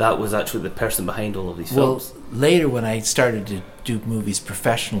that was actually the person behind all of these films? Well, later when I started to do movies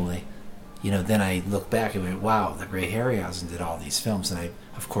professionally, you know, then I look back and went, wow, that Ray Harryhausen did all these films, and I,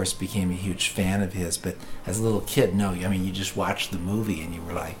 of course, became a huge fan of his. But as a little kid, no, I mean, you just watched the movie and you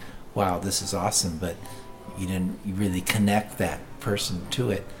were like, wow, this is awesome, but you didn't really connect that person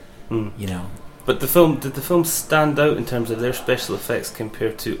to it, you know. But did the film stand out in terms of their special effects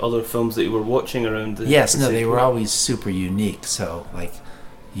compared to other films that you were watching around? Yes, no, they were always super unique. So, like,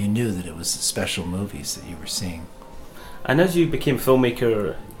 you knew that it was special movies that you were seeing. And as you became a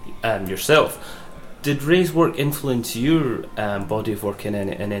filmmaker yourself, did Ray's work influence your body of work in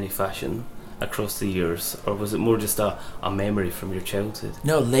any fashion across the years, or was it more just a memory from your childhood?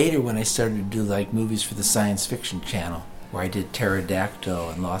 No, later when I started to do like movies for the Science Fiction Channel, where I did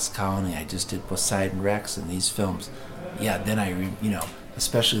Pterodactyl and Lost Colony, I just did Poseidon Rex and these films. Yeah, then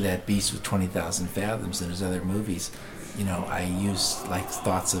especially that Beast with 20,000 Fathoms and his other movies, you know, I used like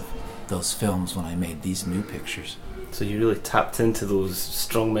thoughts of those films when I made these new pictures. So you really tapped into those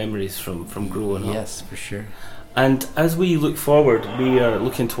strong memories from growing up. Yes, for sure. And as we look forward, we are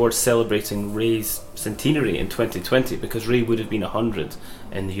looking towards celebrating Ray's centenary in 2020, because Ray would have been 100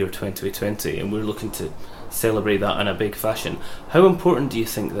 in the year 2020, and we're looking to celebrate that in a big fashion. How important do you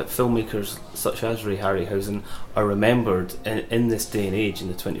think that filmmakers such as Ray Harryhausen are remembered in this day and age in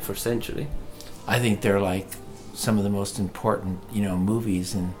the 21st century? I think they're like some of the most important,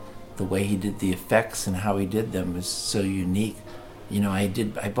 movies, and the way he did the effects and how he did them is so unique.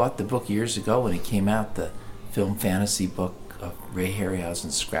 I bought the book years ago when it came out, the film fantasy book of Ray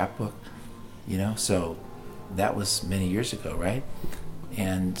Harryhausen's Scrapbook, so that was many years ago, right?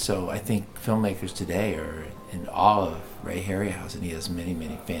 And so I think filmmakers today are in awe of Ray Harryhausen. He has many,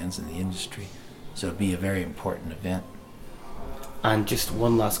 many fans in the industry, so it'd be a very important event. And just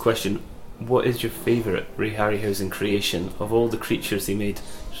one last question. What is your favourite Ray Harryhausen creation? Of all the creatures he made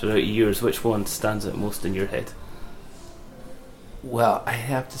throughout years, which one stands out most in your head? Well, I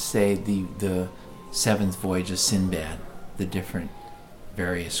have to say the Seventh Voyage of Sinbad, the different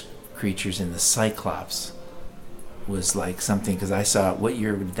various creatures in the Cyclops was like something, because I saw, what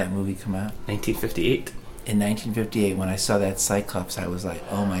year did that movie come out? 1958. In 1958, when I saw that Cyclops, I was like,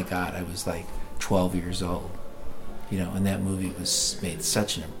 oh my God, I was like 12 years old. And that movie made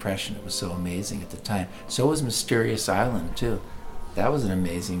such an impression. It was so amazing at the time. So was Mysterious Island, too. That was an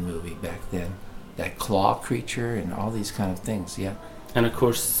amazing movie back then. That claw creature and all these kind of things, yeah. And of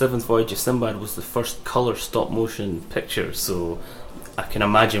course, Seventh Voyage of Sinbad was the first colour stop-motion picture, so I can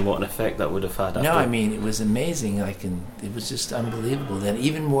imagine what an effect that would have had after. No, I mean, it was amazing. It was just unbelievable. Then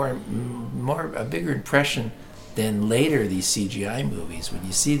even a bigger impression than later these CGI movies. When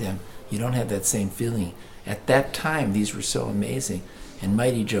you see them, you don't have that same feeling. At that time, these were so amazing. And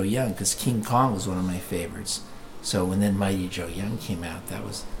Mighty Joe Young, because King Kong was one of my favorites. So when then Mighty Joe Young came out, that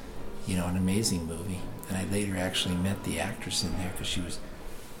was, an amazing movie. And I later actually met the actress in there because she was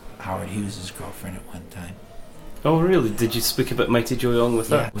Howard Hughes' girlfriend at one time. Oh, really? Did you speak about Mighty Joe Young with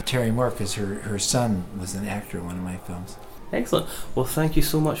her? Yeah, with Terry Moore, because her son was an actor in one of my films. Excellent. Well, thank you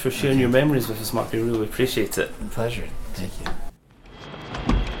so much for sharing your memories with us, Mark. We really appreciate it. A pleasure. Thank you.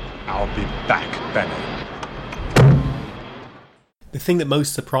 I'll be back, Benny. The thing that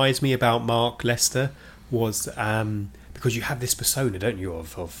most surprised me about Mark Lester was because you have this persona, don't you,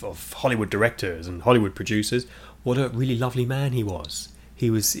 of Hollywood directors and Hollywood producers. What a really lovely man he was. He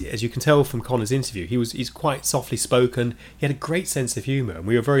was, as you can tell from Connor's interview, he's quite softly spoken. He had a great sense of humour, and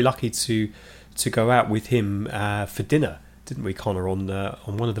we were very lucky to go out with him for dinner, didn't we, Connor, on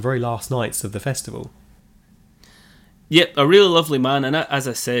one of the very last nights of the festival. Yep, a really lovely man, and as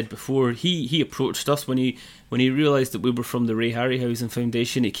I said before, he approached us when he realised that we were from the Ray Harryhausen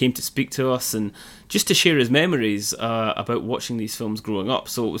Foundation. He came to speak to us and just to share his memories about watching these films growing up.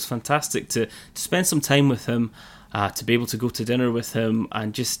 So it was fantastic to spend some time with him, to be able to go to dinner with him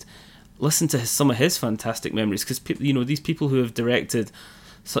and just listen to some of his fantastic memories. Because these people who have directed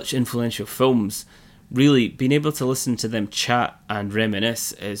such influential films, really being able to listen to them chat and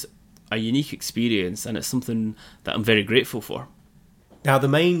reminisce is a unique experience, and it's something that I'm very grateful for. Now, the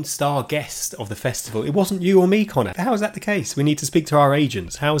main star guest of the festival, it wasn't you or me, Connor. How is that the case? We need to speak to our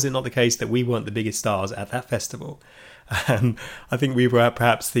agents. How is it not the case that we weren't the biggest stars at that festival? I think we were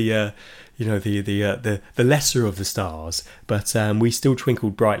perhaps the lesser of the stars, but we still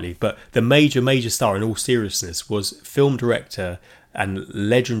twinkled brightly. But the major star, in all seriousness, was film director and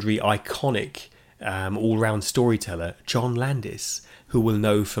legendary, iconic, all-round storyteller John Landis, who we'll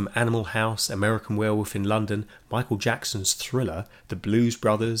know from Animal House, American Werewolf in London, Michael Jackson's Thriller, The Blues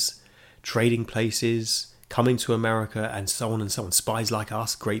Brothers, Trading Places, Coming to America, and so on and so on. Spies Like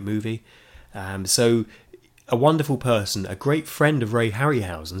Us, great movie. So a wonderful person, a great friend of Ray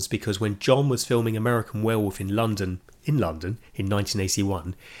Harryhausen's, because when John was filming American Werewolf in London in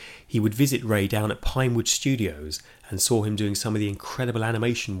 1981, he would visit Ray down at Pinewood Studios and saw him doing some of the incredible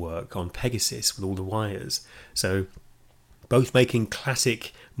animation work on Pegasus with all the wires. So both making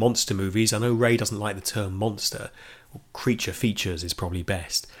classic monster movies. I know Ray doesn't like the term monster. Creature features is probably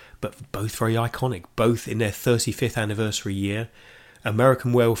best. But both very iconic, both in their 35th anniversary year.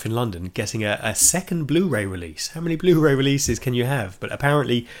 American Werewolf in London getting a second Blu-ray release. How many Blu-ray releases can you have? But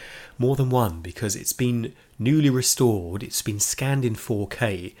apparently more than one, because it's been newly restored. It's been scanned in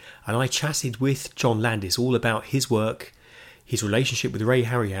 4K. And I chatted with John Landis all about his work, his relationship with Ray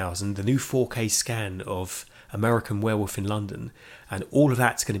Harryhausen, the new 4K scan of American Werewolf in London, and all of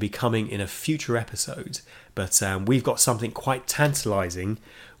that's going to be coming in a future episode. But we've got something quite tantalising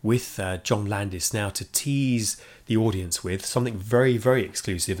with John Landis now to tease the audience with, something very, very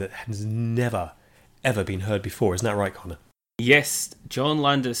exclusive that has never, ever been heard before. Isn't that right, Connor? Yes, John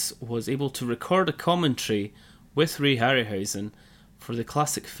Landis was able to record a commentary with Ray Harryhausen for the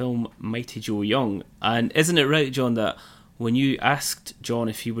classic film Mighty Joe Young. And isn't it right, John, that when you asked John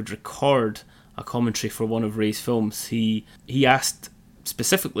if he would record a commentary for one of Ray's films, he asked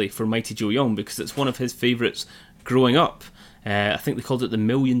specifically for Mighty Joe Young because it's one of his favourites growing up. I think they called it the $1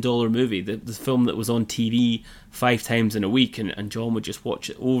 Million Movie, the film that was on TV 5 times in a week, and John would just watch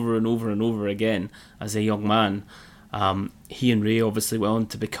it over and over and over again as a young man. He and Ray obviously went on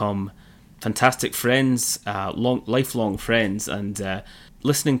to become fantastic friends, lifelong friends, and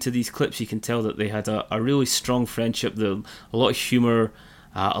listening to these clips you can tell that they had a really strong friendship, a lot of humour,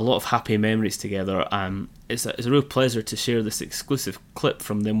 a lot of happy memories together. It's a real pleasure to share this exclusive clip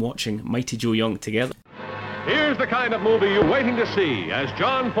from them watching Mighty Joe Young together. Here's the kind of movie you're waiting to see as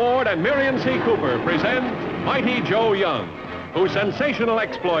John Ford and Miriam C. Cooper present Mighty Joe Young, whose sensational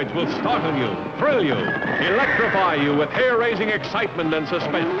exploits will startle you, thrill you, electrify you with hair-raising excitement and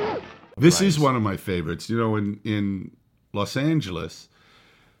suspense. This is one of my favorites. You know, in Los Angeles,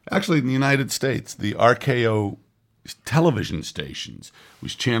 actually in the United States, the RKO television stations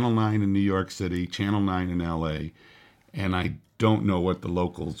was Channel 9 in New York City, Channel 9 in LA, and I don't know what the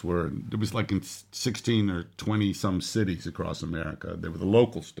locals were. It was like in 16 or 20 some cities across America. They were the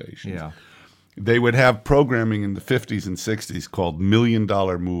local stations. Yeah. They would have programming in the 50s and 60s called $1 Million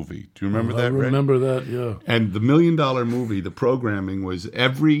Movie. Do you remember that, I remember that, yeah. And the $1 Million Movie, the programming was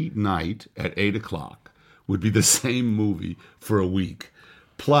every night at 8 o'clock would be the same movie for a week,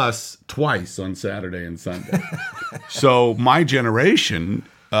 plus twice on Saturday and Sunday. So my generation,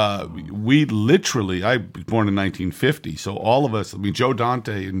 we literally, I was born in 1950, so all of us, I mean, Joe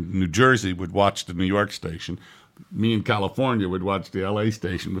Dante in New Jersey would watch the New York station. Me in California would watch the LA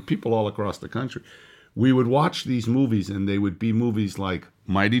station, but people all across the country. We would watch these movies, and they would be movies like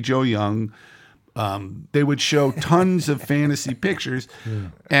Mighty Joe Young. They would show tons of fantasy pictures,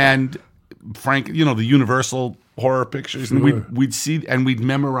 and the Universal horror pictures, and we'd see and we'd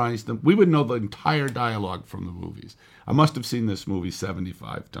memorize them. We would know the entire dialogue from the movies. I must have seen this movie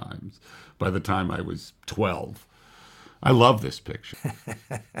 75 times by the time I was 12. I love this picture.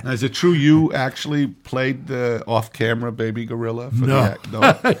 Now, is it true you actually played the off-camera baby gorilla? No.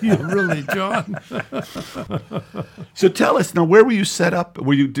 You really, John? So tell us now, where were you set up?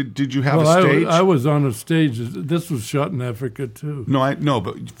 Did you have a stage? I was on a stage. This was shot in Africa too. No,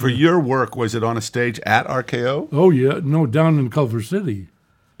 but for your work, was it on a stage at RKO? Oh yeah, no, down in Culver City.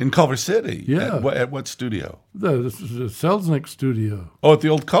 In Culver City? Yeah. At what studio? The Selznick studio. Oh, at the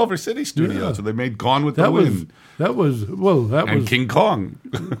old Culver City studio. Yeah. So they made Gone with the Wind. That was King Kong.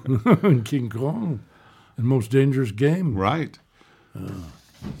 And King Kong. And Most Dangerous Game. Right.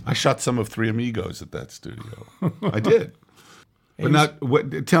 I shot some of Three Amigos at that studio. I did.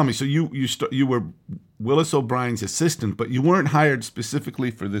 But tell me, so you were Willis O'Brien's assistant, but you weren't hired specifically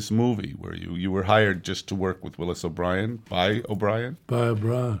for this movie, were you? You were hired just to work with Willis O'Brien, by O'Brien? By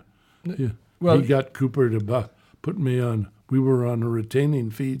O'Brien. Yeah. Well, he got Cooper to put me on. We were on a retaining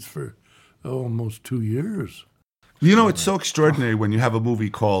fees for almost 2 years. You know, it's so extraordinary when you have a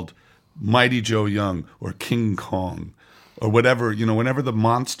movie called Mighty Joe Young or King Kong or whatever, whenever the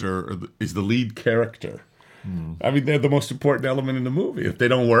monster is the lead character. I mean, they're the most important element in the movie. If they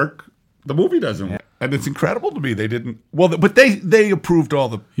don't work, the movie doesn't work. And it's incredible to me they didn't. Well, but they approved all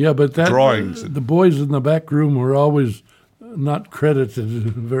the drawings. The boys in the back room were always not credited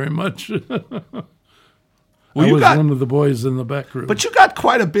very much. Well, I was one of the boys in the back room. But you got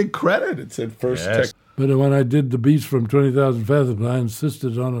quite a big credit. It said first tech. But when I did The Beast from 20,000 Fathoms, I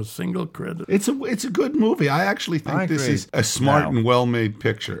insisted on a single credit. It's a good movie. I actually think this is a smart and well-made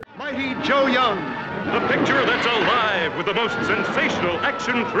picture. Mighty Joe Young, the picture that's alive with the most sensational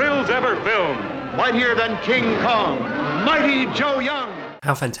action thrills ever filmed. Mightier than King Kong, Mighty Joe Young.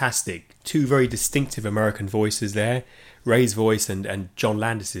 How fantastic. Two very distinctive American voices there. Ray's voice and John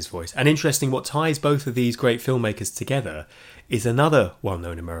Landis' voice. And interesting, what ties both of these great filmmakers together is another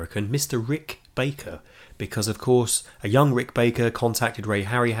well-known American, Mr. Rick Baker. Because, of course, a young Rick Baker contacted Ray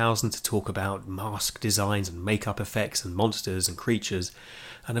Harryhausen to talk about mask designs and makeup effects and monsters and creatures.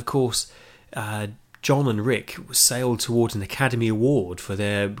 And, of course, John and Rick sailed towards an Academy Award for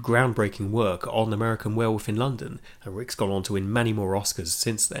their groundbreaking work on American Werewolf in London. And Rick's gone on to win many more Oscars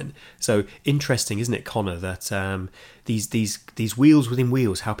since then. So interesting, isn't it, Connor, that these wheels within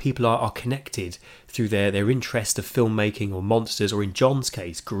wheels, how people are connected through their interest of filmmaking or monsters, or in John's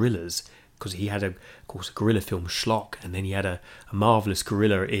case, gorillas. Because he had, of course, a gorilla film, Schlock, and then he had a marvellous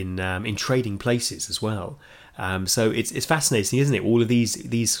gorilla in Trading Places as well. So it's fascinating, isn't it? All of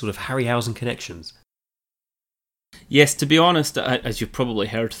these sort of Harryhausen connections. Yes, to be honest, as you've probably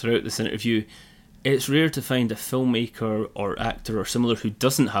heard throughout this interview, it's rare to find a filmmaker or actor or similar who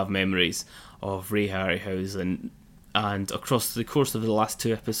doesn't have memories of Ray Harryhausen. And across the course of the last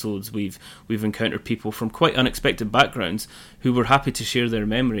 2 episodes, we've encountered people from quite unexpected backgrounds who were happy to share their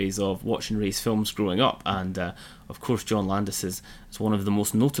memories of watching Ray's films growing up. And of course, John Landis is one of the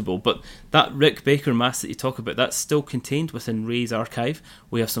most notable. But that Rick Baker mask that you talk about, that's still contained within Ray's archive.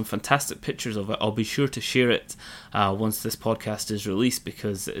 We have some fantastic pictures of it. I'll be sure to share it once this podcast is released,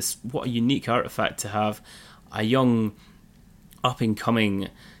 because it's what a unique artifact to have a young, up-and-coming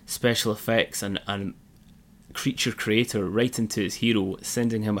special effects and creature creator writing to his hero,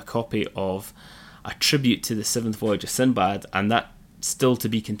 sending him a copy of a tribute to the 7th Voyage of Sinbad, and that still to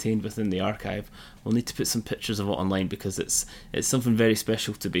be contained within the archive. We'll need to put some pictures of it online, because it's something very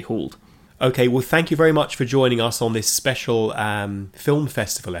special to behold. Okay, well, thank you very much for joining us on this special film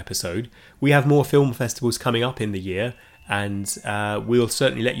festival episode. We have more film festivals coming up in the year, and we'll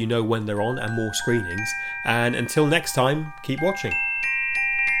certainly let you know when they're on and more screenings. And until next time, keep watching.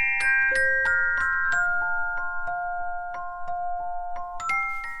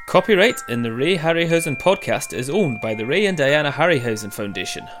 Copyright in the Ray Harryhausen podcast is owned by the Ray and Diana Harryhausen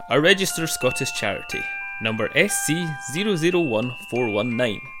Foundation, a registered Scottish charity. Number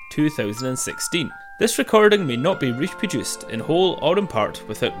SC001419, 2016. This recording may not be reproduced in whole or in part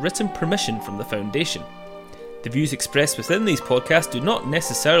without written permission from the Foundation. The views expressed within these podcasts do not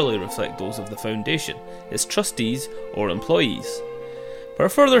necessarily reflect those of the Foundation, its trustees or employees. For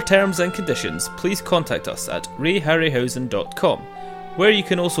further terms and conditions, please contact us at rayharryhausen.com, where you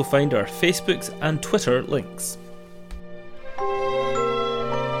can also find our Facebook and Twitter links.